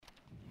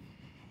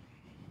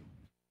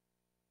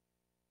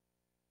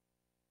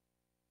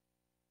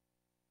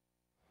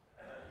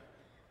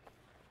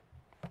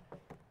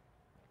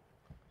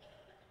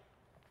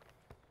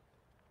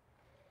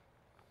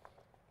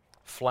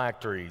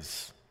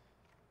phylacteries.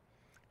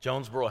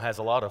 Jonesboro has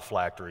a lot of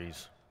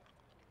phylacteries.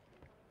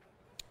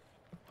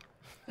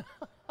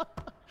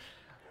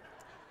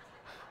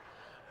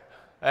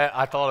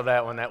 I thought of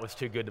that one. That was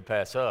too good to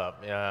pass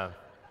up. Yeah.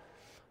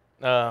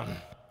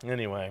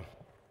 Anyway,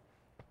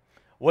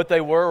 what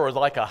they were was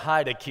like a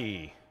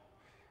hide-a-key,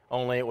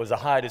 only it was a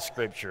hide of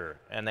Scripture,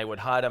 and they would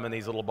hide them in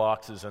these little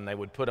boxes, and they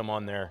would put them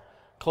on their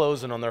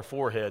clothes and on their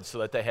foreheads so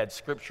that they had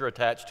Scripture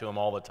attached to them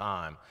all the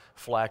time.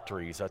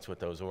 Phylacteries, that's what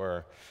those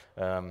were.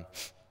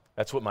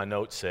 That's what my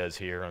note says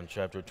here on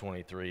chapter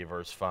 23,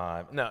 verse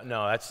 5.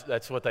 No,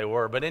 that's what they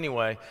were. But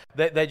anyway,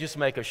 they just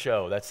make a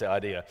show. That's the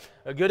idea.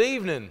 Good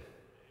evening.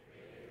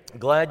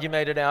 Glad you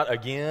made it out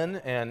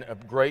again, and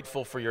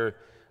grateful for your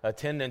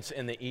attendance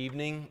in the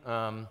evening.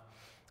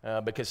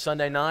 Because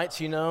Sunday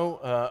nights,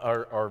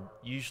 are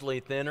usually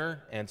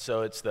thinner, and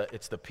so it's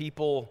the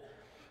people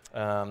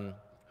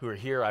who are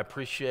here. I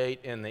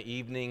appreciate in the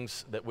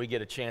evenings that we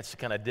get a chance to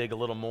kind of dig a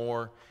little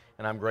more,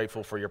 and I'm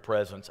grateful for your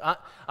presence.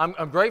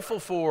 I'm grateful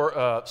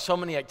for so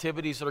many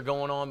activities that are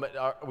going on,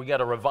 but we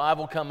got a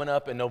revival coming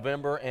up in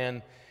November,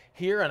 and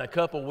here in a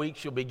couple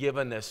weeks you'll be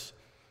given this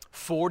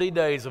 40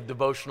 days of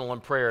devotional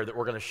and prayer that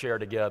we're going to share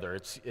together.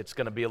 It's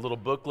going to be a little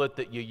booklet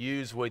that you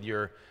use with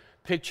your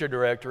picture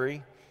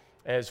directory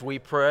as we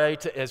pray,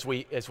 as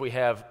we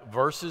have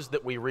verses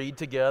that we read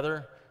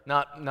together,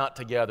 not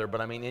together,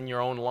 but I mean in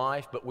your own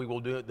life, but we will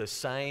do the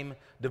same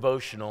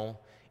devotional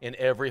in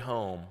every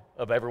home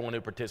of everyone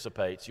who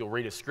participates. You'll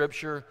read a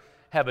scripture,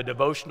 have a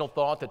devotional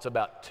thought that's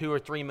about 2 or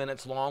 3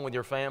 minutes long with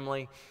your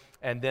family,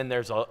 and then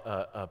there's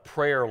a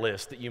prayer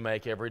list that you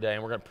make every day,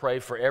 and we're going to pray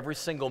for every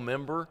single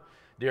member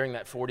during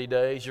that 40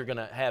 days. You're going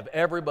to have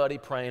everybody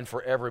praying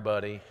for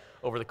everybody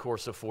over the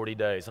course of 40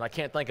 days. And I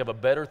can't think of a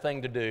better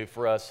thing to do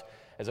for us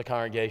as a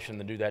congregation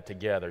than do that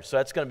together. So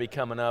that's going to be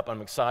coming up.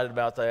 I'm excited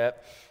about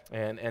that,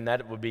 and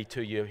that will be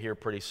to you here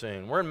pretty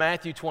soon. We're in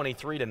Matthew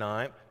 23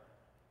 tonight.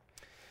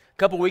 A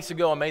couple weeks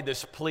ago, I made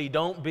this plea: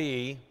 don't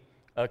be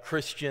a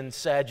Christian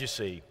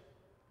Sadducee,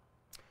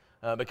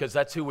 because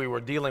that's who we were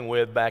dealing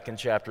with back in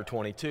chapter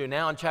 22.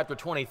 Now in chapter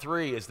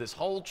 23 is this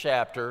whole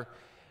chapter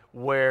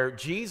where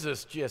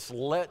Jesus just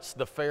lets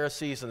the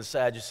Pharisees and the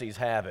Sadducees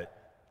have it.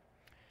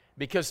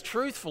 Because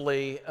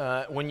truthfully,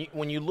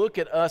 when you look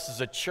at us as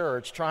a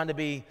church, trying to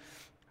be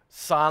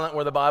silent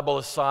where the Bible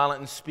is silent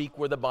and speak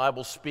where the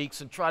Bible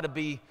speaks and try to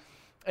be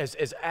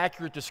as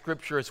accurate to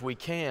Scripture as we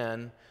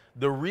can,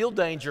 the real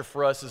danger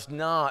for us is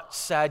not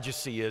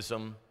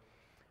Sadduceeism.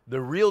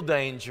 The real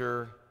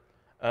danger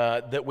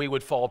that we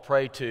would fall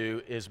prey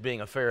to is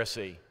being a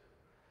Pharisee.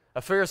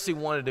 A Pharisee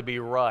wanted to be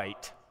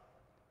right.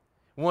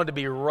 He wanted to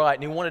be right,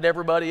 and he wanted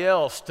everybody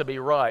else to be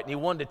right, and he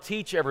wanted to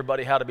teach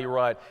everybody how to be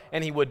right.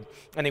 And he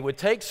would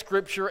take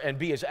Scripture and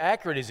be as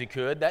accurate as he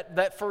could.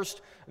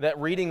 That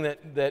reading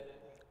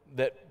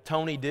that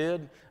Tony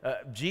did,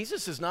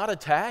 Jesus is not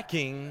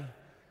attacking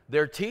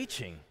their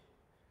teaching.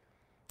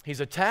 He's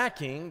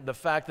attacking the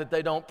fact that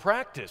they don't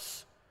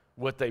practice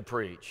what they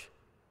preach.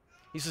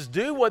 He says,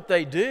 do what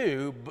they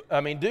do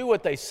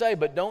what they say,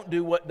 but don't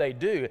do what they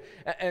do.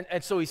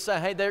 And so he's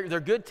saying, hey, they're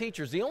good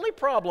teachers. The only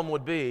problem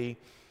would be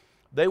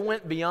they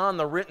went beyond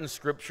the written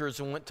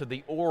Scriptures and went to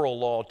the oral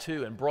law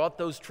too, and brought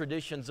those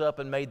traditions up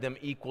and made them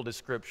equal to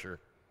Scripture.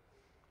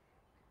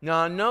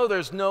 Now, I know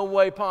there's no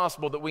way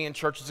possible that we in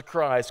Churches of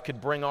Christ could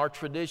bring our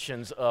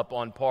traditions up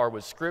on par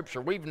with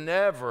Scripture. We've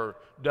never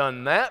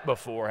done that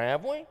before,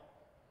 have we?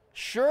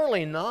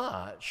 Surely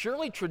not.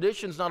 Surely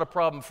tradition's not a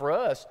problem for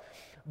us,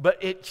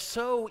 but it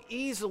so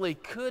easily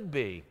could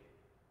be.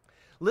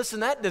 Listen,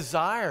 that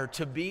desire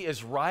to be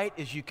as right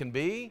as you can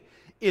be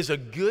is a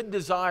good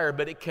desire,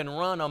 but it can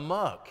run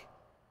amok.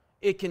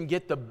 It can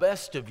get the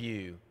best of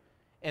you,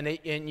 and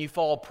you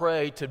fall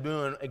prey to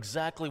doing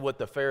exactly what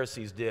the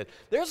Pharisees did.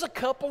 There's a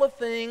couple of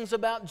things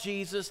about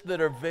Jesus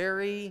that are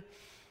very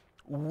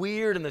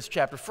weird in this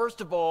chapter.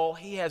 First of all,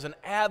 he has an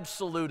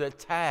absolute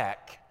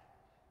attack,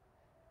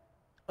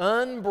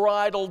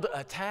 unbridled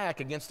attack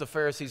against the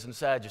Pharisees and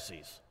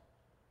Sadducees.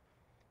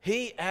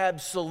 He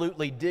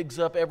absolutely digs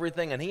up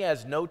everything, and he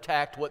has no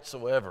tact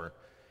whatsoever.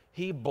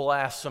 He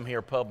blasts them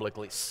here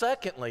publicly.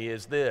 Secondly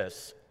is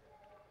this: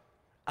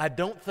 I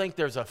don't think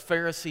there's a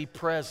Pharisee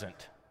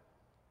present.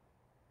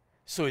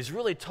 So he's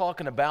really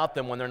talking about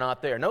them when they're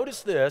not there.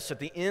 Notice this, at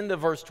the end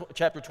of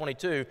chapter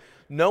 22,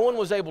 no one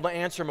was able to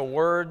answer him a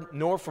word,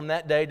 nor from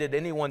that day did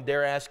anyone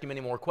dare ask him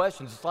any more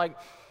questions. It's like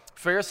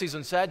Pharisees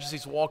and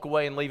Sadducees walk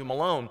away and leave him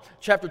alone.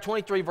 Chapter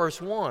 23,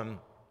 verse 1,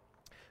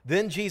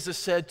 then Jesus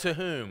said to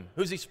whom?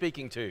 Who's he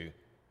speaking to?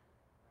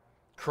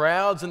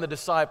 Crowds and the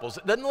disciples.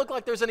 It doesn't look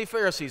like there's any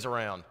Pharisees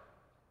around.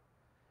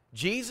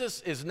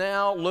 Jesus is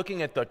now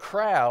looking at the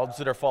crowds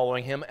that are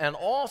following him and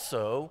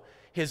also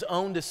his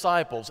own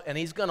disciples, and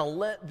he's going to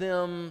let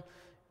them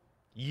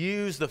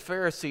use the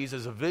Pharisees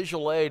as a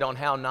visual aid on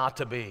how not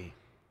to be.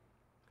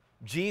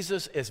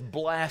 Jesus is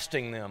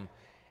blasting them,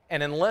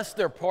 and unless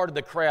they're part of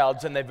the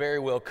crowds, and they very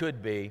well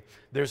could be,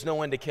 there's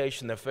no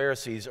indication the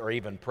Pharisees are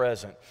even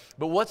present.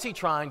 But what's he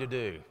trying to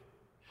do?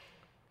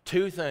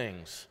 Two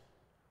things.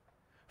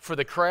 For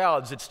the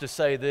crowds, it's to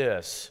say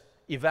this: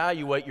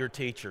 evaluate your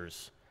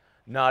teachers.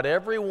 Not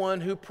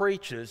everyone who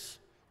preaches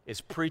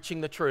is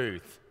preaching the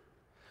truth.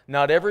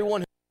 Not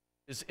everyone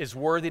who is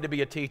worthy to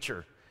be a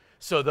teacher.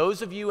 So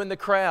those of you in the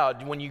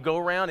crowd, when you go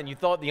around and you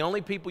thought the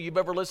only people you've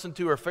ever listened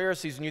to are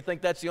Pharisees, and you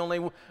think that's the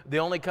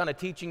only kind of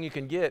teaching you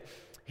can get,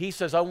 he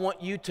says, I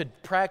want you to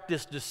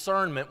practice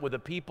discernment with the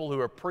people who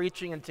are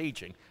preaching and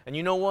teaching. And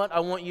you know what?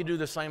 I want you to do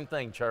the same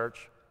thing,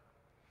 church.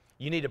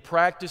 You need to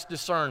practice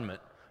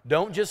discernment.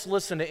 Don't just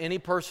listen to any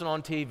person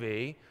on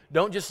TV.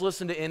 Don't just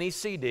listen to any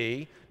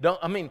CD.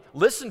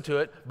 Listen to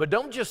it, but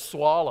don't just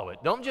swallow it.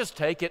 Don't just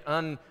take it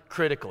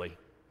uncritically.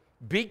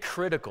 Be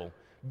critical.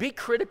 Be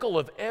critical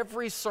of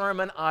every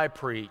sermon I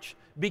preach.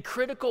 Be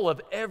critical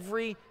of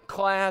every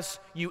class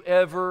you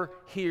ever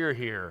hear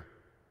here.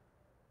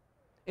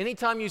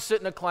 Anytime you sit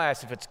in a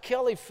class, if it's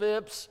Kelly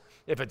Phipps,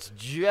 if it's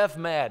Jeff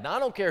Madden, I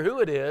don't care who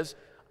it is,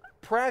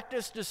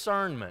 practice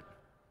discernment.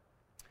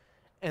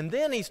 And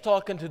then he's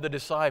talking to the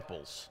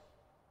disciples.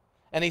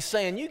 And he's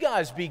saying, you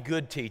guys be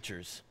good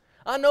teachers.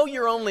 I know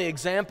your only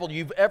example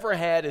you've ever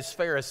had is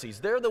Pharisees.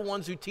 They're the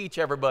ones who teach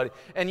everybody.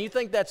 And you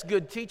think that's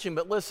good teaching,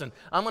 but listen,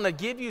 I'm going to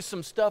give you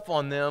some stuff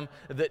on them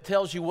that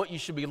tells you what you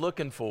should be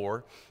looking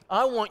for.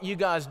 I want you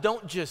guys,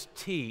 don't just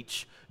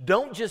teach.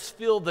 Don't just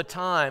fill the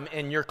time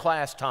in your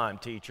class time,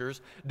 teachers.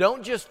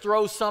 Don't just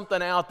throw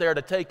something out there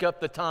to take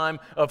up the time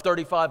of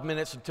 35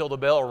 minutes until the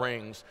bell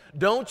rings.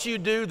 Don't you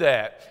do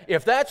that.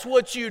 If that's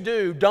what you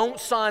do, don't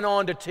sign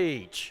on to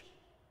teach.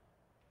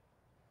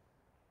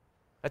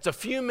 That's a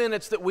few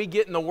minutes that we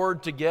get in the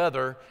Word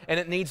together, and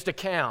it needs to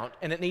count,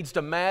 and it needs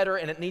to matter,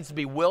 and it needs to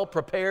be well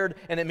prepared,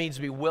 and it needs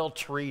to be well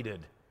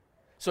treated.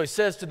 So he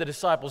says to the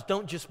disciples,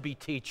 don't just be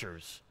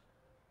teachers.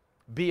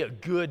 Be a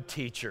good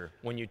teacher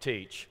when you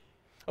teach.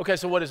 Okay,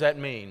 so what does that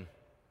mean?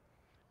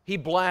 He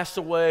blasts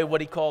away what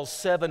he calls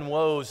 7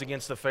 woes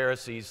against the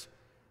Pharisees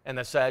and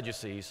the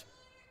Sadducees.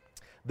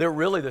 They're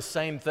really the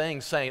same thing,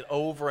 saying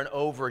over and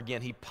over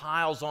again. He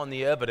piles on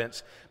the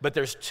evidence, but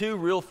there's 2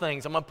 real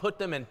things. I'm going to put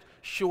them in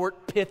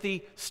short,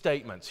 pithy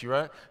statements, you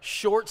right?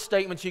 Short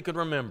statements you can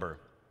remember.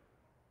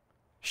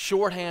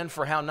 Shorthand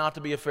for how not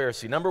to be a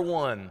Pharisee. Number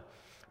 1,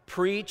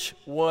 preach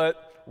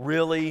what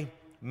really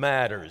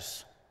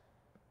matters.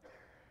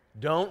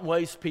 Don't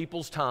waste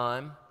people's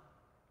time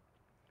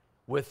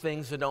with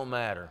things that don't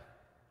matter.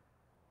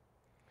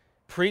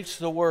 Preach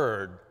the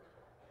Word,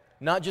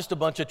 not just a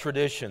bunch of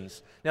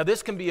traditions. Now,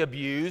 this can be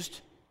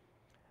abused.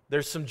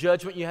 There's some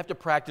judgment you have to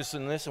practice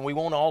in this, and we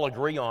won't all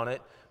agree on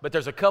it, but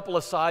there's a couple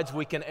of sides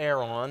we can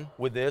err on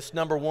with this.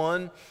 Number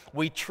 1,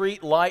 we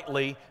treat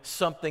lightly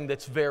something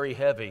that's very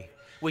heavy.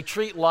 We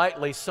treat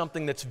lightly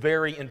something that's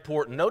very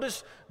important.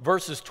 Notice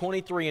verses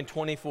 23 and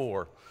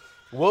 24.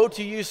 Woe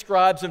to you,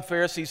 scribes and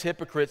Pharisees,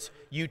 hypocrites!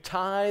 You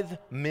tithe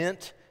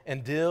mint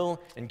and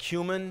dill and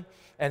cumin,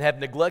 and have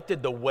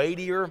neglected the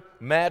weightier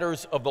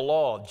matters of the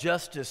law,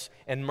 justice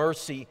and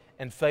mercy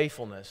and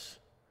faithfulness.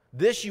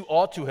 This you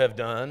ought to have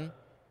done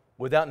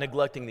without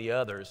neglecting the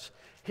others.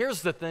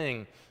 Here's the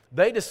thing.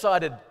 They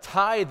decided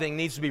tithing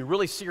needs to be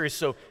really serious.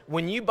 So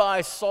when you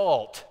buy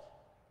salt,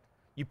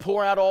 you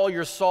pour out all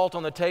your salt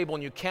on the table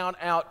and you count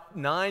out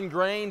 9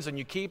 grains and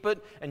you keep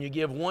it and you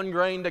give 1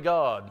 grain to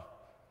God.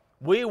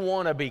 We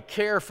want to be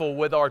careful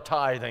with our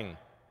tithing.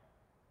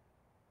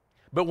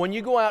 But when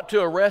you go out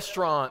to a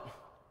restaurant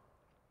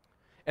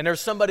and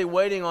there's somebody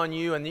waiting on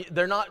you and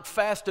they're not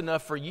fast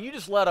enough for you, you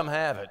just let them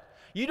have it.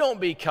 You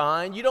don't be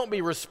kind. You don't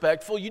be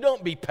respectful. You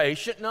don't be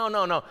patient.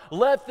 No.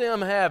 Let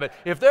them have it.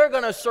 If they're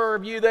going to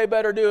serve you, they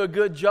better do a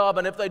good job.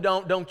 And if they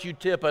don't you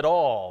tip at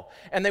all.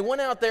 And they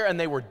went out there and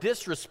they were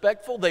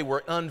disrespectful. They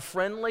were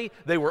unfriendly.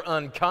 They were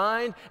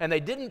unkind. And they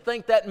didn't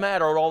think that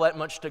mattered all that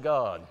much to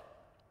God.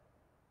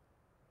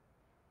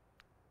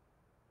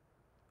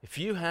 If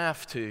you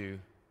have to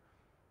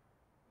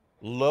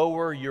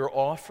lower your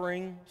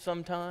offering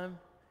sometime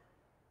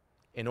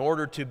in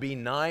order to be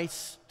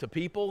nice to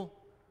people,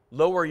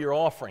 lower your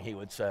offering, he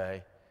would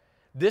say.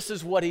 This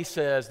is what he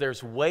says.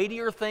 There's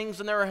weightier things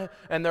and there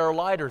are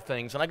lighter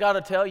things. And I got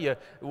to tell you,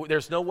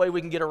 there's no way we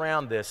can get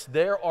around this.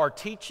 There are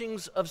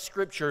teachings of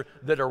Scripture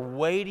that are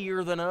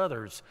weightier than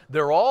others.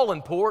 They're all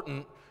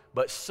important,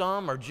 but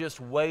some are just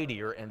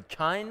weightier. And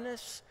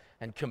kindness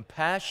and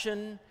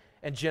compassion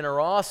and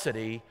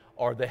generosity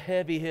are the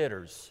heavy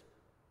hitters.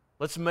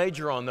 Let's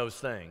major on those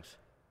things.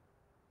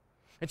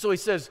 And so he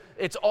says,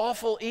 it's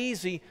awful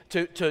easy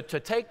to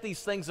take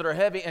these things that are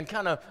heavy and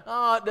kind of,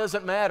 it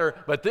doesn't matter,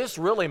 but this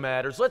really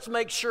matters. Let's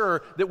make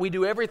sure that we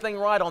do everything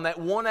right on that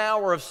 1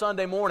 hour of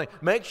Sunday morning.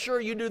 Make sure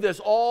you do this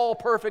all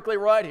perfectly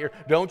right here.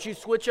 Don't you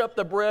switch up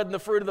the bread and the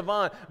fruit of the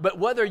vine. But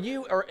whether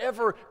you are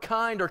ever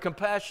kind or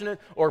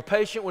compassionate or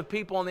patient with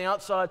people on the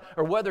outside,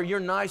 or whether you're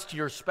nice to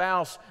your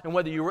spouse and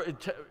whether you're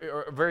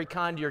very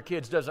kind to your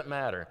kids, doesn't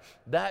matter.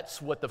 That's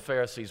what the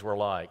Pharisees were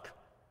like.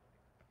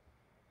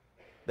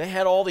 They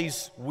had all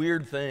these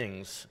weird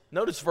things.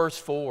 Notice verse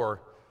 4.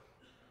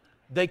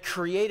 They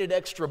created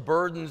extra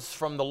burdens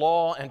from the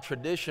law and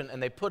tradition,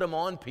 and they put them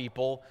on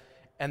people,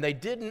 and they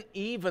didn't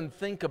even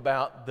think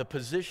about the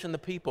position the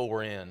people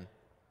were in.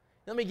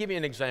 Let me give you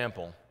an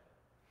example.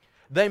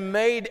 They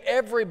made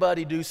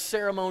everybody do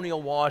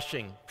ceremonial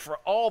washing for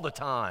all the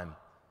time.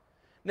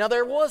 Now,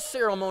 there was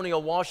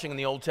ceremonial washing in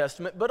the Old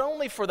Testament, but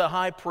only for the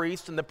high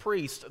priest and the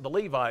priests, the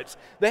Levites.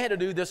 They had to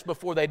do this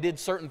before they did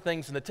certain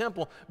things in the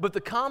temple. But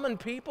the common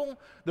people,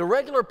 the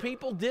regular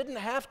people, didn't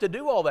have to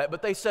do all that.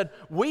 But they said,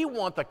 we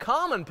want the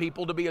common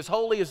people to be as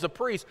holy as the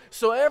priests.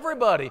 So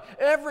everybody,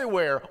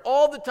 everywhere,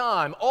 all the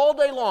time, all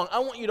day long, I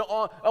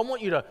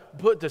want you to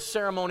put the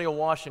ceremonial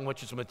washing,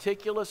 which is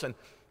meticulous. And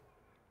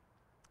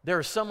there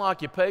are some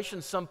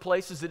occupations, some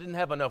places that didn't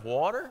have enough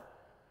water.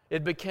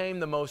 It became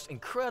the most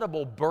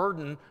incredible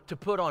burden to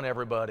put on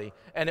everybody,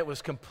 and it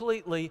was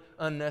completely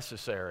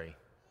unnecessary.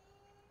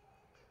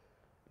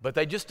 But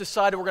they just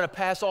decided we're going to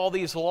pass all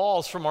these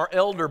laws from our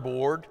elder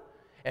board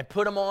and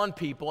put them on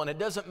people, and it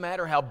doesn't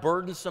matter how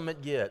burdensome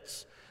it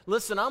gets.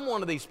 Listen, I'm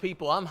one of these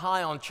people. I'm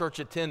high on church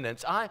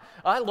attendance. I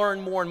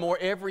learn more and more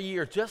every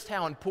year just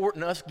how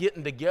important us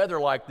getting together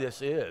like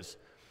this is.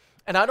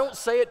 And I don't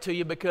say it to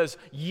you because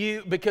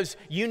you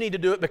need to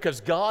do it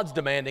because God's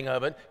demanding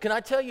of it. Can I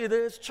tell you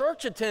this?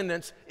 Church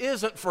attendance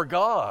isn't for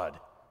God.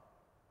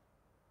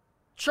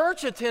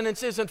 Church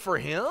attendance isn't for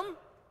Him.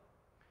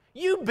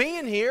 You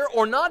being here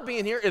or not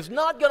being here is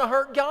not going to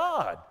hurt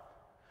God.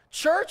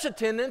 Church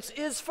attendance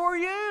is for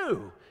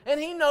you. And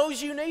He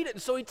knows you need it.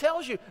 And so He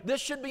tells you this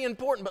should be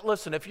important. But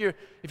listen, if you're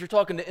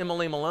talking to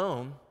Emily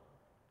Malone,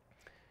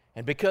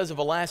 and because of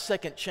a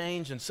last-second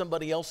change in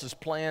somebody else's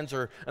plans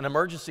or an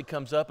emergency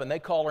comes up and they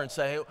call her and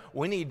say,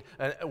 hey,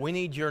 we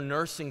need your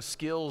nursing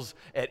skills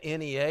at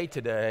NEA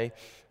today,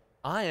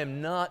 I am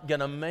not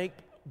going to make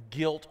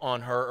guilt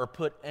on her or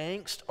put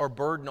angst or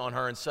burden on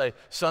her and say,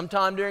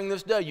 sometime during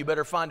this day you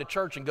better find a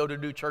church and go to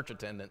do church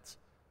attendance.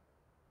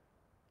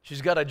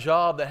 She's got a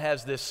job that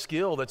has this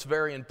skill that's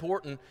very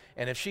important,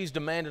 and if she's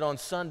demanded on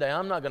Sunday,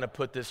 I'm not going to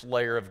put this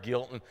layer of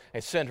guilt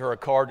and send her a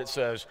card that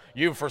says,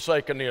 you've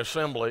forsaken the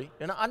assembly.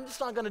 And I'm just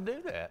not going to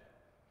do that.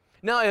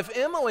 Now, if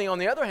Emily, on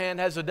the other hand,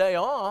 has a day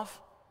off,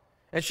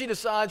 and she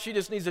decides she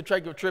just needs to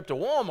take a trip to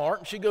Walmart,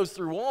 and she goes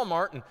through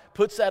Walmart and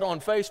puts that on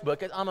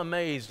Facebook, I'm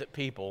amazed at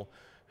people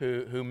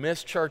who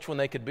miss church when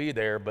they could be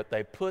there, but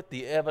they put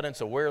the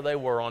evidence of where they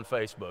were on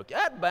Facebook.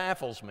 That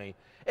baffles me.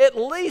 At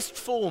least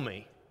fool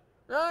me,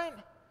 right?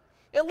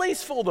 At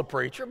least fool the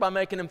preacher by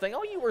making him think,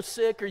 oh, you were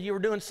sick or you were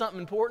doing something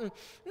important.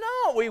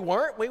 No, we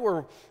weren't. We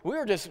were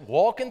just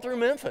walking through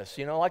Memphis,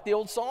 like the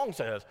old song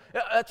says,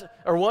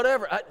 or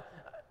whatever.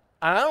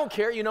 I don't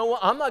care. You know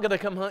what? I'm not going to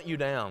come hunt you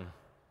down.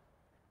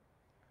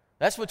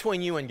 That's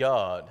between you and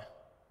God,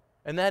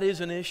 and that is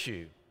an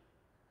issue.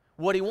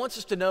 What He wants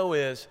us to know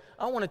is,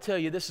 I want to tell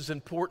you this is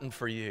important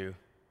for you,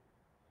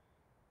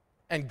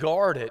 and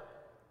guard it.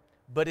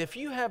 But if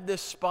you have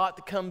this spot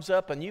that comes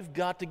up and you've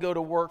got to go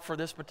to work for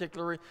this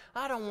particular reason,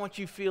 I don't want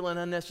you feeling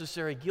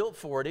unnecessary guilt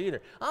for it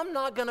either. I'm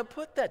not going to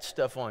put that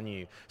stuff on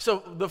you.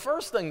 So the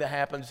first thing that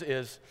happens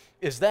is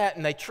that,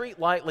 and they treat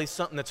lightly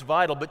something that's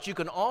vital, but you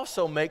can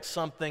also make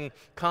something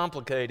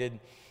complicated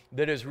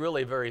that is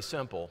really very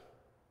simple.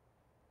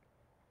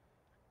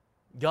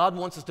 God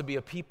wants us to be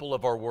a people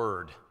of our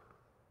word.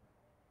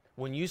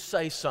 When you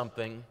say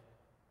something,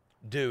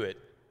 do it.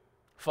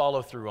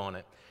 Follow through on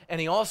it. And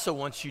He also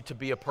wants you to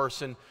be a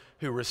person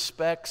who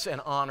respects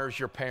and honors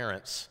your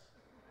parents.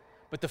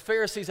 But the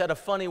Pharisees had a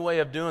funny way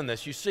of doing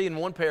this. You see in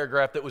one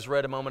paragraph that was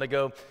read a moment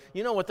ago,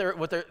 you know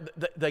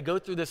they go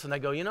through this and they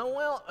go,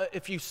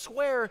 if you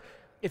swear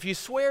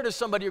to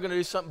somebody you're going to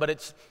do something,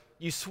 but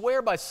you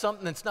swear by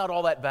something that's not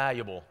all that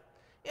valuable.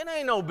 It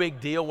ain't no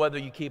big deal whether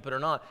you keep it or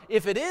not.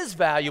 If it is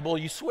valuable,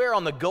 you swear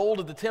on the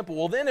gold of the temple,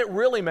 well, then it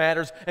really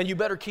matters, and you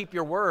better keep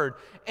your word.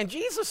 And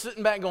Jesus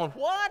sitting back going,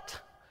 what?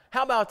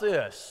 How about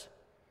this?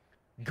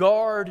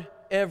 Guard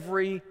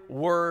every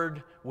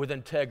word with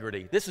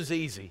integrity. This is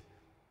easy.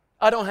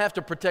 I don't have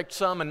to protect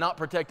some and not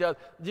protect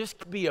others.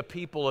 Just be a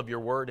people of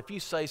your word. If you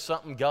say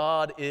something,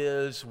 God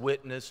is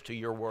witness to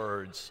your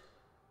words.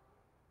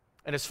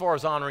 And as far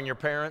as honoring your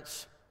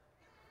parents,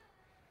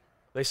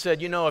 they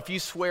said, if you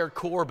swear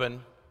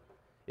Corbin,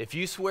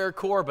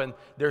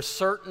 there's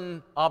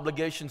certain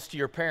obligations to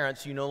your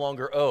parents you no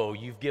longer owe.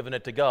 You've given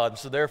it to God.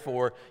 So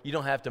therefore, you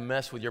don't have to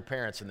mess with your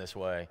parents in this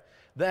way.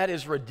 That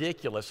is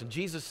ridiculous. And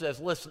Jesus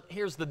says, listen,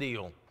 here's the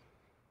deal.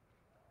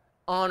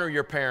 Honor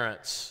your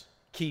parents.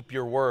 Keep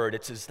your word.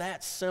 It's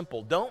that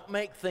simple. Don't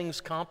make things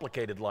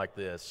complicated like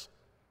this.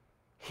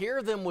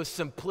 Hear them with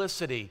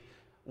simplicity,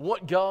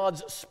 what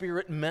God's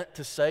Spirit meant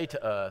to say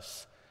to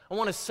us. I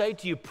want to say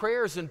to you,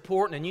 prayer is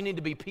important, and you need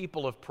to be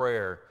people of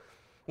prayer.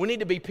 We need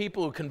to be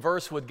people who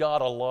converse with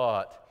God a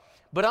lot.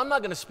 But I'm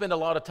not going to spend a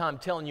lot of time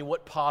telling you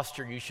what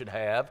posture you should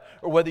have,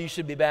 or whether you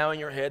should be bowing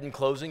your head and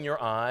closing your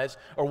eyes,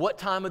 or what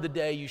time of the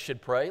day you should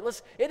pray.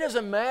 Listen, it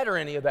doesn't matter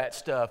any of that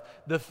stuff.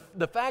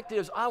 The fact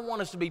is, I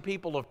want us to be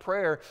people of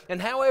prayer,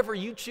 and however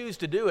you choose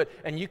to do it,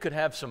 and you could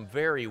have some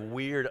very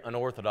weird,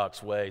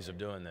 unorthodox ways of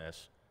doing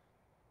this.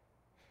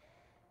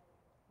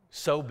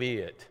 So be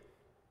it.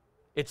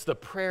 It's the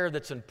prayer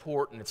that's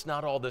important. It's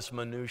not all this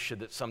minutia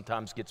that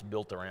sometimes gets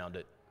built around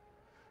it.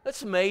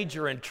 Let's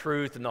major in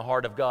truth in the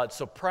heart of God.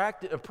 So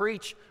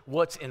preach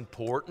what's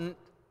important,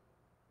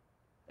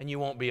 and you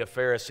won't be a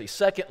Pharisee.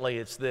 Secondly,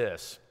 it's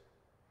this.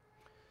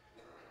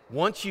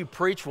 Once you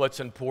preach what's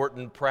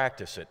important,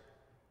 practice it.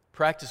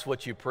 Practice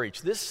what you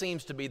preach. This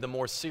seems to be the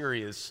more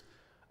serious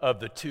of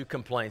the two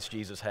complaints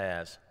Jesus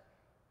has.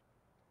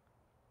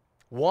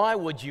 Why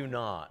would you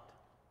not?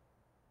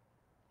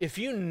 If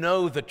you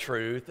know the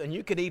truth and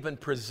you could even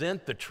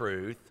present the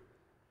truth,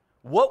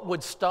 what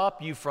would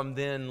stop you from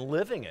then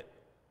living it?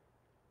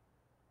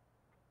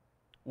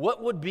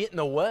 What would be in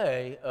the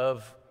way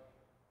of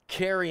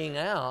carrying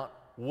out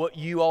what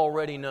you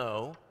already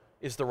know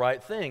is the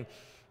right thing?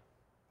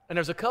 And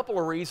there's a couple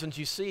of reasons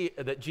you see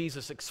that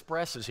Jesus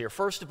expresses here.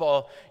 First of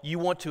all, you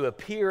want to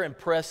appear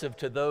impressive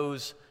to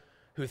those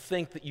who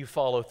think that you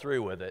follow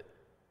through with it.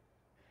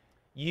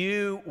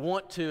 You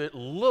want to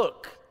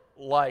look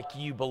like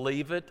you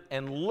believe it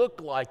and look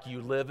like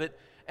you live it,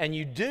 and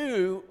you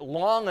do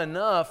long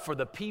enough for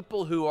the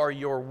people who are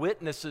your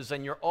witnesses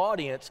and your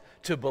audience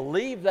to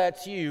believe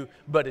that's you,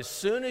 but as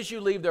soon as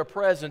you leave their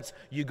presence,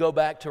 you go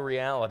back to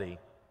reality.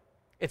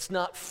 It's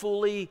not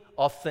fully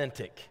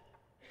authentic.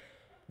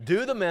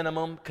 Do the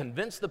minimum,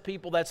 convince the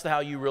people that's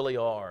how you really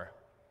are.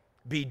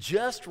 Be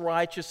just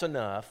righteous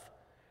enough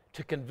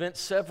to convince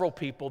several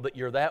people that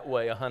you're that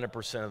way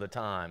 100% of the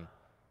time.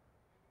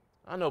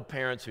 I know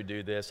parents who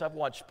do this. I've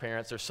watched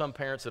parents. There's some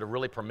parents that are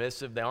really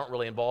permissive. They aren't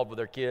really involved with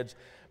their kids.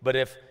 But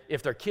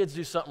if their kids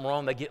do something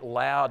wrong, they get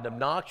loud and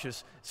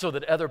obnoxious so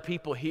that other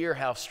people hear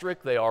how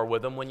strict they are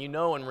with them when you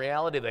know in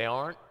reality they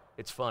aren't.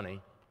 It's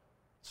funny.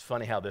 It's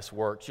funny how this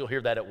works. You'll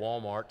hear that at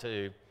Walmart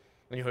too.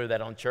 And you'll hear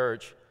that on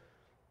church.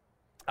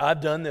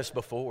 I've done this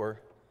before.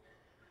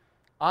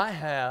 I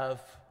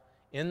have,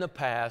 in the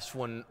past,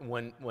 when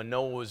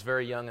Noah was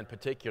very young in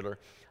particular,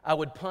 I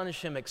would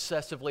punish him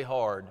excessively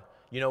hard.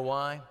 You know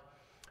why?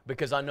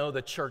 Because I know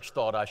the church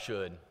thought I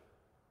should.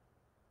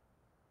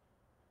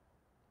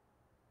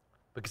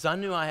 Because I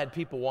knew I had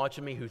people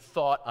watching me who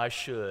thought I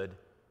should.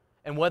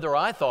 And whether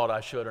I thought I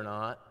should or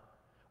not,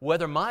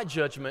 whether my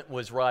judgment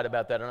was right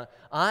about that or not,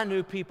 I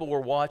knew people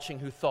were watching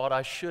who thought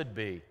I should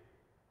be.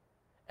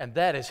 And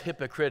that is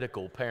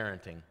hypocritical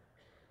parenting.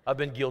 I've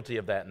been guilty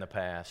of that in the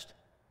past.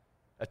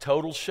 A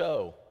total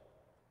show.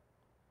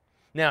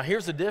 Now,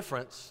 here's the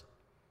difference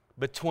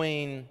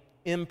between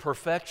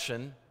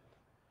imperfection,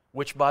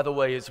 which, by the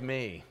way, is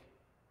me.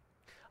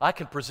 I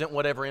can present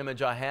whatever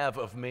image I have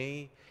of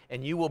me,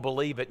 and you will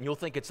believe it, and you'll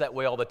think it's that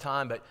way all the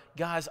time. But,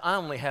 guys, I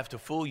only have to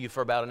fool you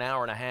for about an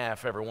hour and a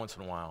half every once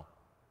in a while.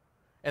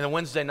 And then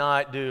Wednesday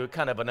night, do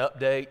kind of an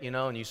update,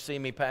 and you see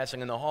me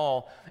passing in the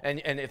hall,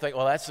 and you think,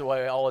 well, that's the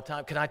way all the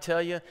time. Can I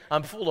tell you,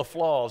 I'm full of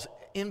flaws.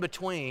 In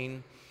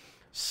between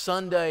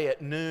Sunday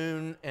at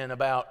noon and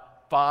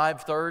about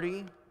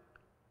 5:30,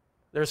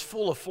 there's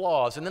full of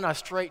flaws. And then I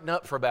straighten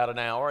up for about an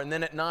hour, and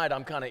then at night,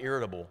 I'm kind of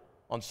irritable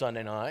on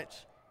Sunday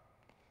nights.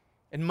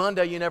 And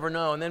Monday, you never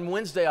know. And then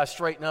Wednesday, I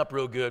straighten up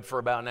real good for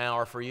about an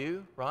hour for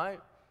you, right?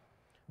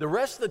 The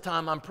rest of the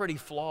time, I'm pretty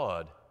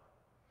flawed.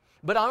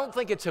 But I don't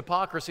think it's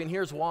hypocrisy, and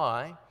here's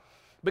why.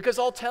 Because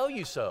I'll tell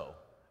you so.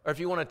 Or if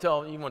you want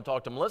to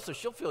talk to Melissa,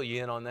 she'll fill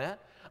you in on that.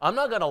 I'm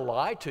not going to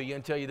lie to you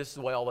and tell you this is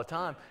the way all the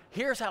time.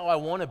 Here's how I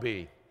want to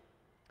be.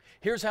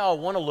 Here's how I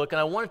want to look, and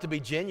I want it to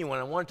be genuine.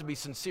 I want it to be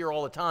sincere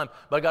all the time.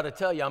 But I got to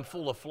tell you, I'm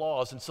full of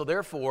flaws, and so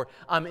therefore,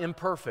 I'm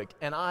imperfect,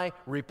 and I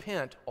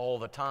repent all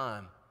the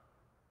time.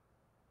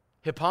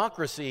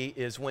 Hypocrisy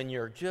is when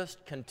you're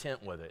just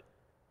content with it.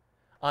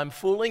 I'm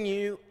fooling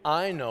you,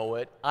 I know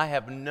it. I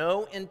have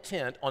no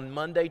intent on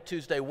Monday,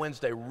 Tuesday,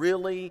 Wednesday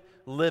really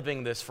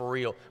living this for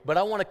real. But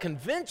I want to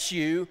convince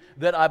you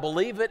that I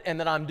believe it and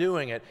that I'm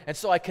doing it. And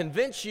so I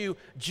convince you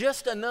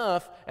just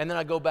enough, and then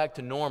I go back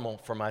to normal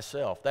for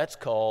myself. That's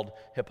called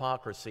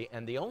hypocrisy.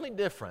 And the only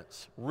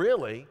difference,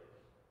 really,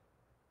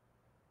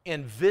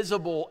 in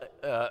visible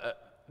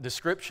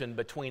description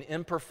between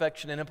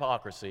imperfection and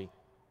hypocrisy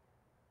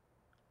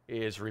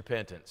is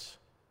repentance.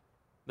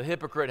 The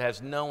hypocrite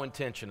has no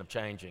intention of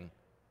changing.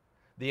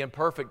 The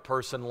imperfect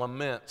person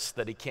laments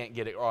that he can't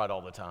get it right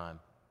all the time.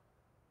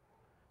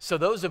 So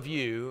those of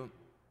you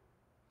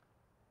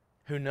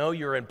who know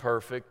you're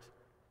imperfect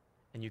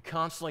and you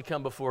constantly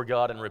come before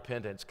God in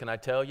repentance, can I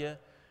tell you,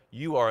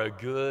 you are a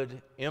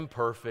good,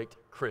 imperfect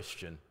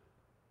Christian.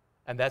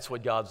 And that's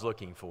what God's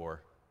looking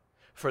for.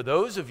 For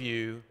those of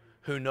you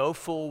who know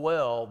full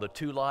well the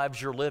two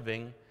lives you're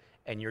living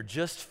and you're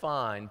just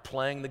fine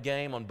playing the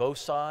game on both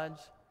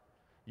sides,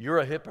 you're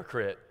a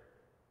hypocrite,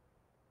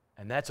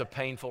 and that's a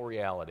painful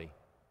reality.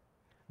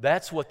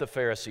 That's what the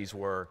Pharisees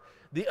were.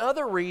 The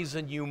other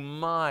reason you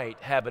might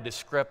have a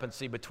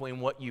discrepancy between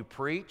what you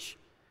preach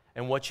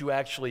and what you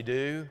actually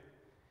do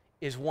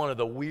is one of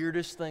the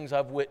weirdest things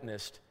I've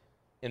witnessed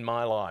in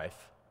my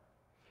life.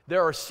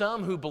 There are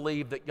some who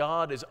believe that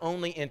God is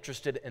only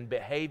interested in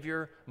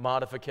behavior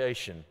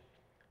modification,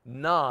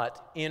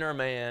 not inner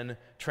man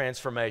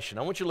transformation.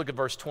 I want you to look at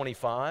verse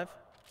 25.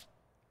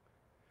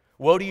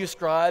 Woe to you,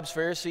 scribes,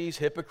 Pharisees,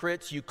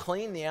 hypocrites! You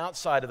clean the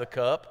outside of the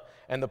cup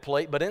and the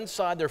plate, but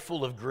inside they're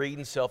full of greed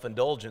and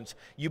self-indulgence.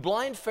 You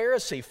blind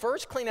Pharisee,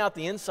 first clean out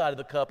the inside of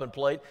the cup and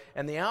plate,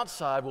 and the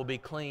outside will be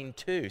clean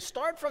too.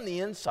 Start from the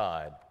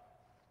inside.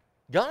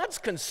 God's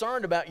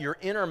concerned about your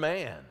inner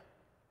man.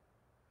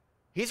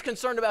 He's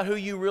concerned about who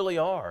you really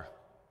are.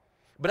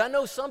 But I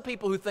know some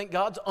people who think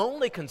God's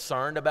only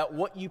concerned about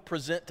what you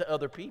present to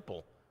other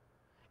people.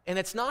 And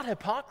it's not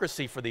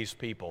hypocrisy for these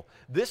people.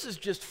 This is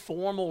just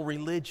formal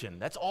religion.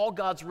 That's all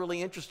God's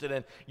really interested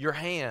in, your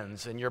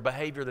hands and your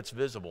behavior that's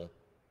visible.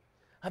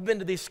 I've been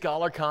to these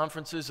scholar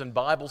conferences and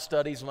Bible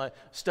studies when I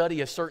study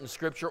a certain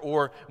scripture,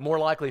 or more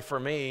likely for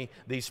me,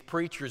 these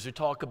preachers who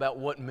talk about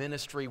what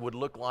ministry would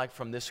look like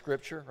from this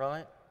scripture,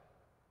 right?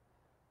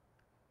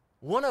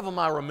 One of them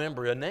I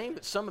remember, a name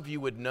that some of you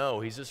would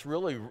know. He's this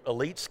really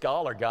elite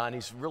scholar guy, and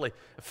he's really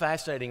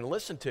fascinating to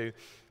listen to.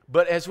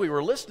 But as we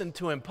were listening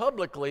to him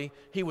publicly,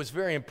 he was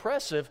very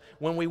impressive.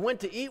 When we went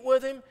to eat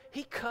with him,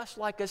 he cussed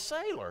like a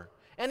sailor.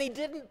 And he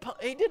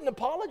didn't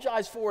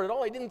apologize for it at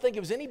all. He didn't think it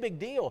was any big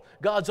deal.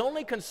 God's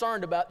only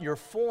concerned about your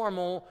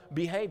formal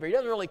behavior. He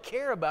doesn't really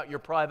care about your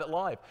private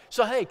life.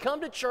 So hey, come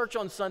to church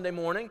on Sunday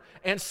morning,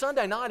 and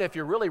Sunday night if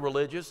you're really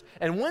religious,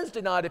 and Wednesday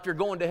night if you're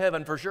going to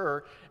heaven for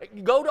sure.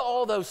 Go to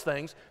all those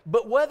things.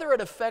 But whether it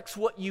affects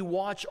what you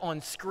watch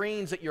on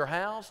screens at your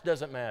house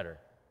doesn't matter.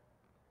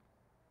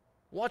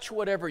 Watch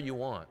whatever you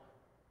want.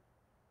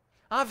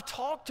 I've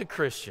talked to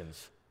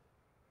Christians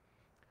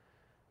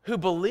who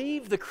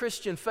believe the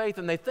Christian faith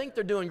and they think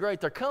they're doing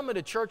great. They're coming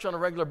to church on a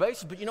regular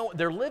basis, but you know what?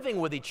 They're living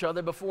with each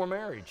other before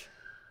marriage.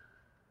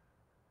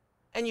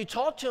 And you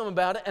talk to them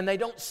about it and they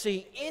don't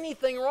see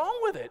anything wrong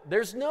with it.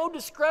 There's no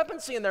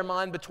discrepancy in their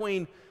mind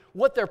between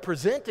what they're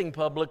presenting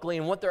publicly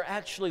and what they're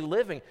actually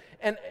living.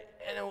 And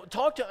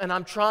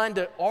I'm trying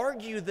to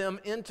argue them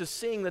into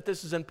seeing that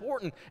this is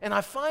important, and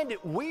I find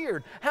it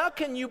weird. How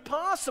can you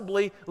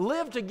possibly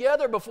live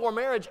together before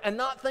marriage and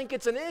not think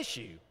it's an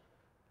issue?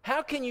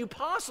 How can you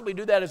possibly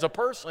do that as a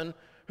person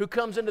who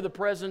comes into the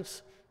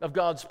presence of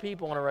God's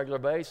people on a regular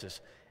basis?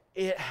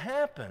 It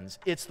happens.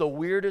 It's the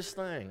weirdest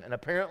thing, and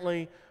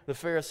apparently the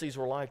Pharisees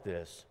were like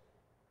this.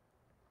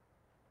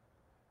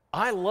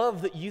 I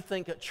love that you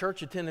think that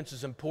church attendance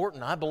is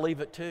important. I believe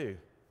it too.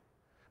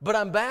 But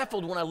I'm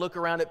baffled when I look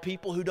around at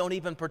people who don't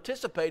even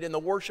participate in the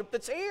worship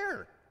that's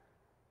here.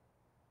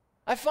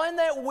 I find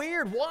that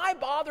weird. Why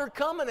bother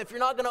coming if you're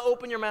not going to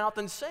open your mouth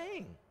and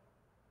sing?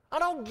 I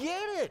don't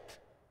get it.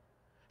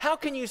 How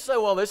can you say,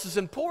 well, this is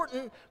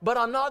important, but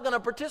I'm not going to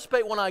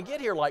participate when I get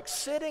here? Like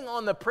sitting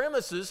on the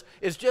premises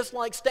is just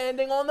like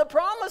standing on the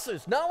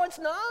promises. No, it's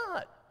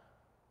not.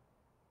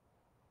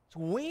 It's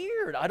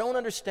weird. I don't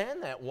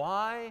understand that.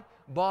 Why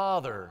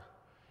bother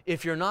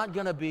if you're not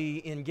going to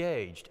be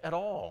engaged at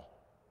all?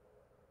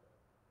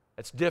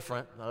 It's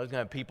different. I was going to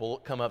have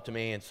people come up to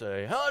me and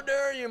say, how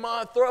dare you,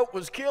 my throat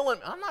was killing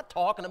me. I'm not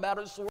talking about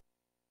a sore.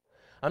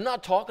 I'm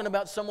not talking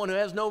about someone who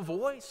has no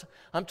voice.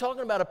 I'm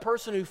talking about a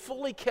person who's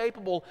fully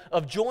capable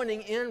of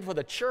joining in for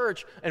the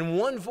church and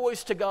one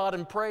voice to God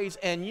in praise,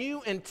 and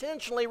you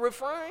intentionally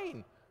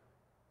refrain.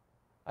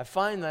 I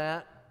find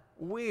that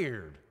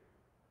weird.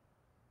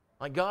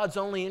 Like God's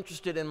only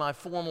interested in my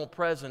formal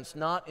presence,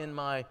 not in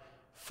my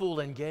full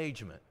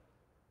engagement.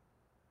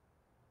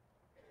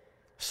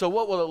 So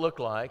what will it look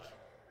like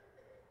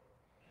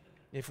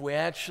if we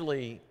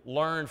actually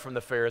learn from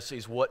the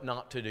Pharisees what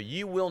not to do?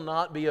 You will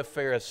not be a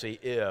Pharisee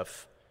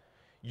if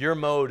your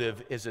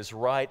motive is as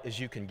right as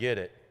you can get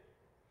it.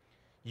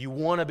 You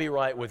want to be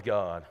right with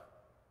God.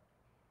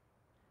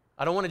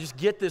 I don't want to just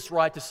get this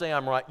right to say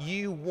I'm right.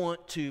 You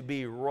want to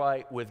be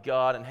right with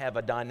God and have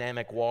a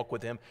dynamic walk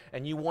with Him,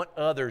 and you want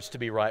others to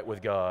be right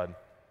with God.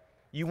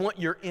 You want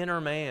your inner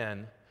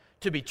man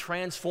to be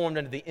transformed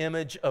into the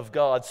image of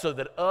God so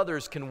that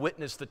others can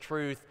witness the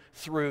truth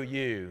through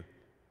you.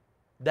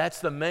 That's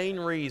the main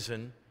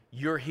reason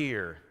you're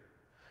here.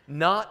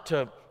 Not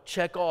to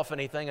check off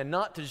anything and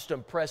not to just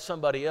impress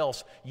somebody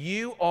else.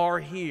 You are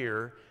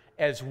here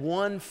as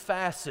one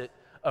facet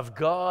of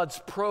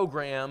God's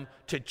program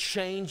to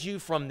change you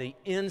from the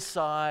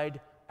inside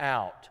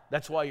out.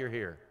 That's why you're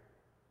here.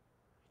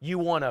 You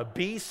want to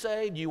be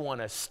saved, you want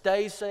to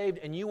stay saved,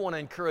 and you want to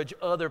encourage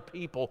other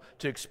people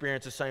to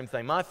experience the same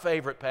thing. My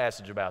favorite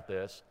passage about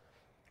this,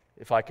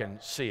 if I can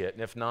see it,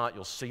 and if not,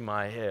 you'll see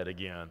my head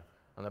again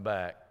on the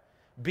back.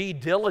 Be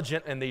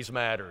diligent in these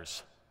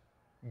matters.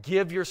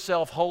 Give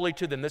yourself wholly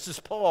to them. This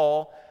is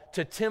Paul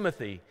to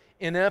Timothy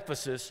in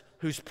Ephesus,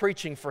 who's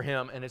preaching for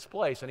him in his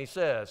place. And he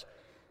says,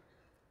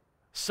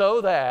 so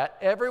that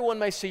everyone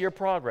may see your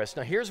progress.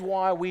 Now here's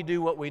why we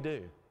do what we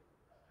do.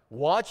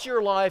 Watch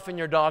your life and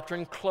your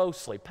doctrine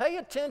closely. Pay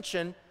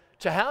attention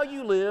to how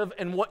you live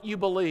and what you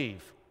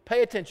believe.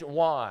 Pay attention.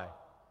 Why?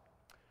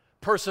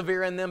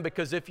 Persevere in them,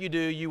 because if you do,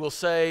 you will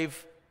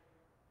save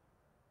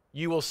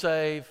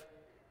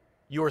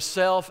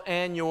yourself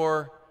and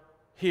your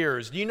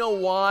hearers. Do you know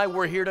why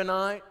we're here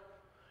tonight?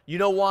 You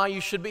know why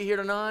you should be here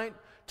tonight?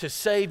 To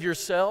save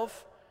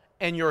yourself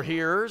and your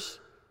hearers.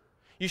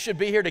 You should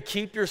be here to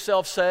keep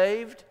yourself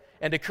saved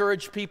and to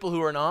encourage people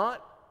who are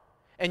not.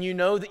 and you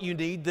know that you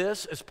need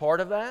this as part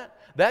of that,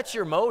 that's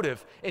your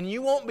motive. And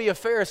you won't be a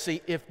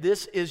Pharisee if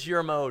this is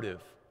your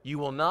motive. You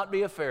will not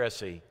be a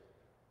Pharisee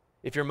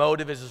if your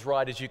motive is as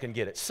right as you can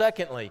get it.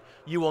 Secondly,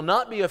 you will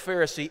not be a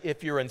Pharisee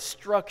if your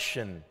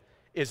instruction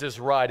is as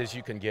right as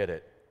you can get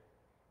it.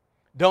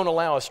 Don't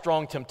allow a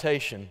strong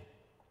temptation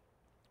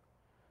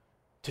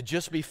to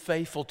just be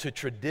faithful to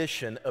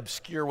tradition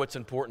obscure what's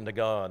important to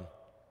God.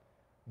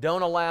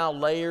 Don't allow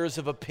layers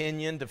of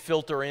opinion to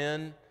filter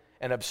in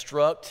and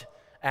obstruct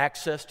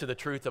access to the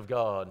truth of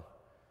God.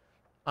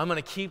 I'm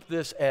going to keep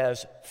this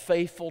as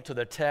faithful to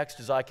the text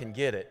as I can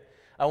get it.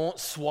 I won't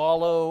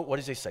swallow, what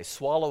does he say?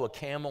 Swallow a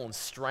camel and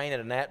strain at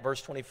a gnat,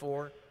 verse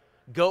 24.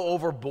 Go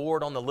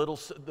overboard on the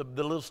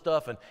little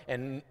stuff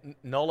and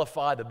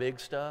nullify the big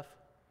stuff.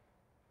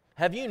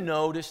 Have you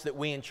noticed that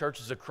we in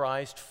churches of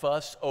Christ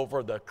fuss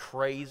over the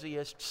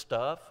craziest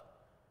stuff?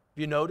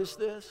 Have you noticed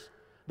this?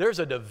 There's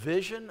a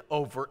division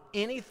over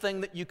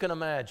anything that you can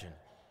imagine.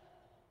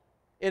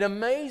 It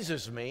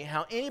amazes me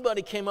how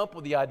anybody came up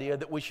with the idea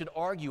that we should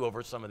argue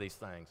over some of these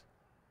things.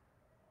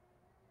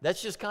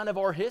 That's just kind of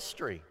our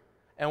history.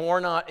 And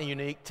we're not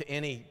unique to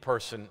any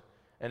person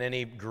and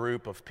any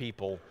group of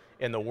people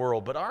in the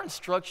world. But our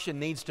instruction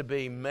needs to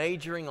be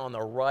majoring on the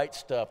right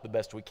stuff the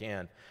best we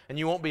can. And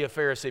you won't be a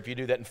Pharisee if you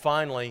do that. And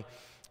finally,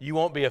 you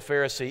won't be a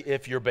Pharisee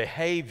if your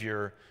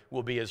behavior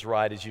will be as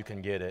right as you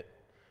can get it.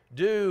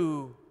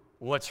 Do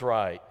what's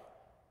right.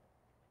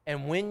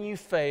 And when you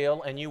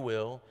fail, and you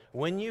will,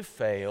 when you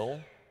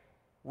fail,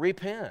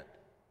 repent.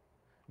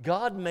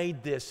 God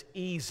made this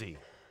easy.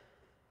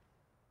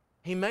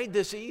 He made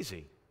this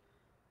easy.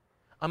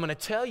 I'm going to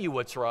tell you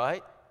what's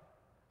right,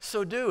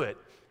 so do it.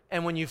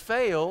 And when you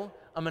fail,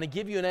 I'm going to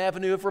give you an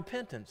avenue of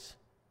repentance.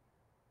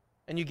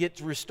 And you get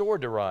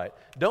restored to right.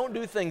 Don't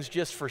do things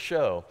just for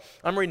show.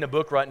 I'm reading a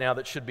book right now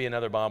that should be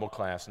another Bible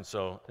class, and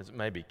so it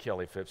may be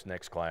Kelly Phipps'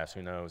 next class,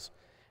 who knows.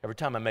 Every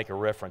time I make a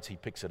reference, he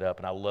picks it up,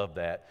 and I love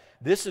that.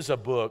 This is a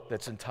book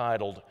that's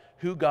entitled,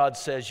 Who God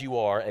Says You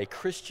Are, A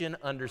Christian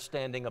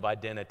Understanding of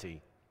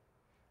Identity.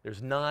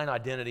 There's 9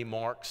 identity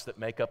marks that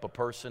make up a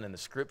person, and the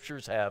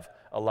Scriptures have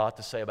a lot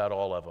to say about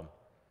all of them.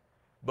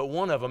 But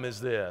one of them is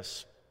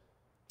this: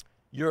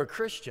 you're a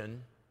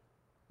Christian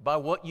by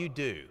what you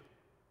do.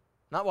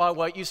 Not by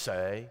what you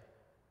say,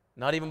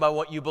 not even by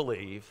what you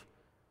believe,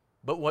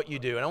 but what you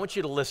do. And I want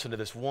you to listen to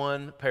this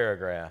one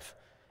paragraph.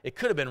 It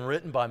could have been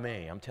written by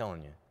me, I'm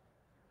telling you.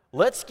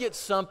 Let's get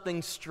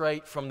something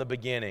straight from the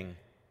beginning.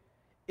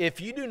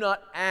 If you do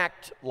not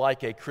act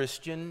like a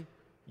Christian,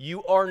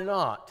 you are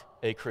not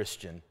a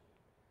Christian.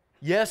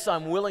 Yes,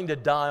 I'm willing to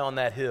die on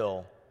that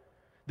hill.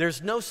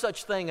 There's no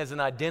such thing as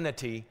an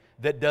identity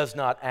that does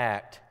not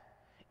act.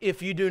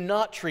 If you do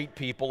not treat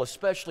people,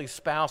 especially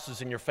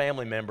spouses and your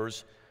family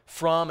members,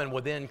 from and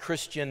within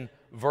Christian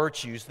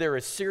virtues, there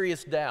is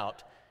serious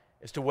doubt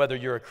as to whether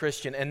you're a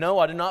Christian. And no,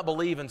 I do not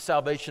believe in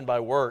salvation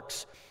by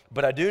works,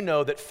 but I do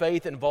know that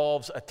faith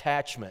involves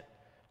attachment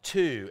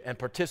to and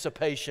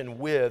participation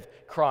with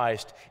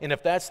Christ. And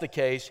if that's the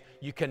case,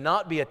 you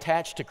cannot be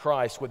attached to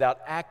Christ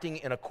without acting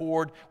in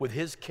accord with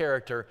His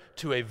character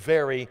to a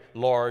very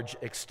large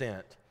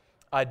extent.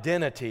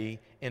 Identity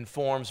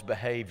informs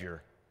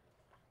behavior.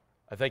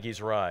 I think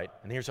he's right.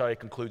 And here's how he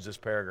concludes this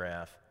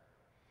paragraph.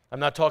 I'm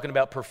not talking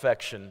about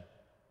perfection.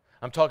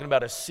 I'm talking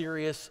about a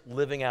serious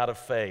living out of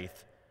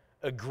faith.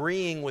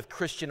 Agreeing with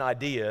Christian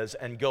ideas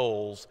and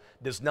goals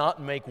does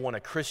not make one a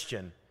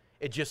Christian.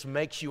 It just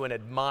makes you an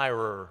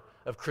admirer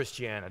of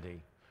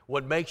Christianity.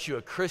 What makes you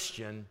a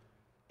Christian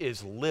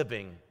is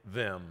living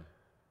them.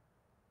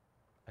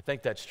 I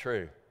think that's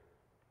true.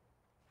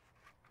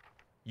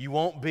 You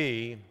won't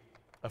be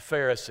a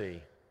Pharisee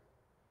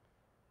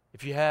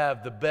if you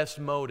have the best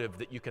motive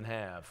that you can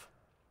have.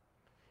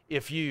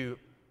 If you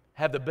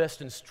have the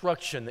best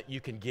instruction that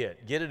you can get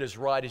it as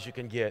right as you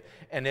can get,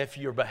 and if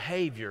your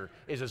behavior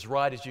is as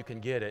right as you can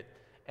get it,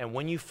 and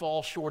when you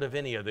fall short of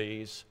any of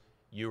these,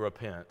 you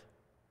repent.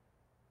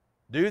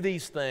 Do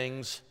these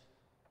things,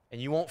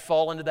 and you won't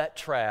fall into that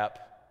trap,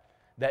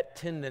 that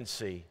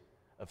tendency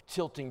of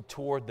tilting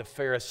toward the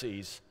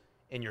Pharisees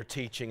in your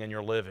teaching and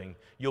your living.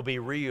 You'll be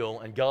real,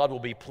 and God will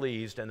be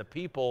pleased, and the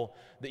people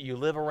that you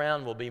live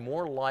around will be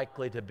more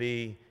likely to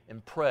be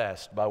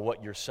impressed by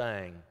what you're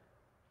saying.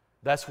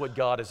 That's what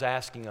God is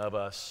asking of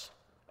us,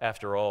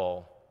 after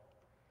all.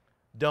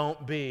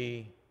 Don't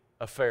be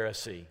a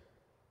Pharisee.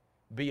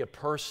 Be a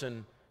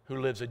person who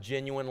lives a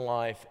genuine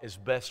life as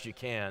best you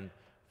can,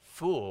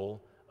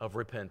 full of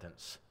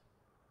repentance.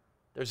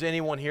 If there's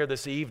anyone here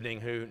this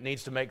evening who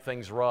needs to make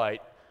things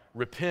right,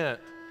 repent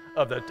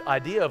of the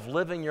idea of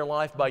living your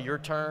life by your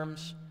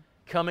terms,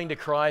 coming to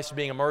Christ,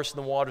 being immersed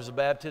in the waters of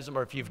baptism,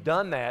 or if you've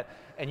done that,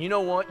 and you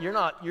know what,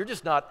 you're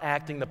just not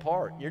acting the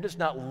part. You're just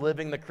not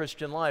living the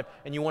Christian life,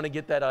 and you want to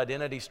get that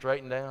identity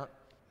straightened out.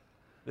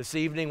 This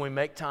evening, we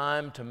make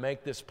time to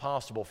make this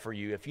possible for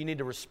you. If you need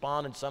to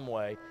respond in some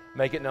way,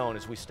 make it known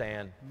as we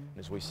stand and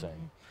as we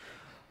sing.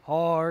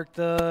 Hark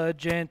the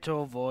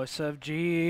gentle voice of Jesus.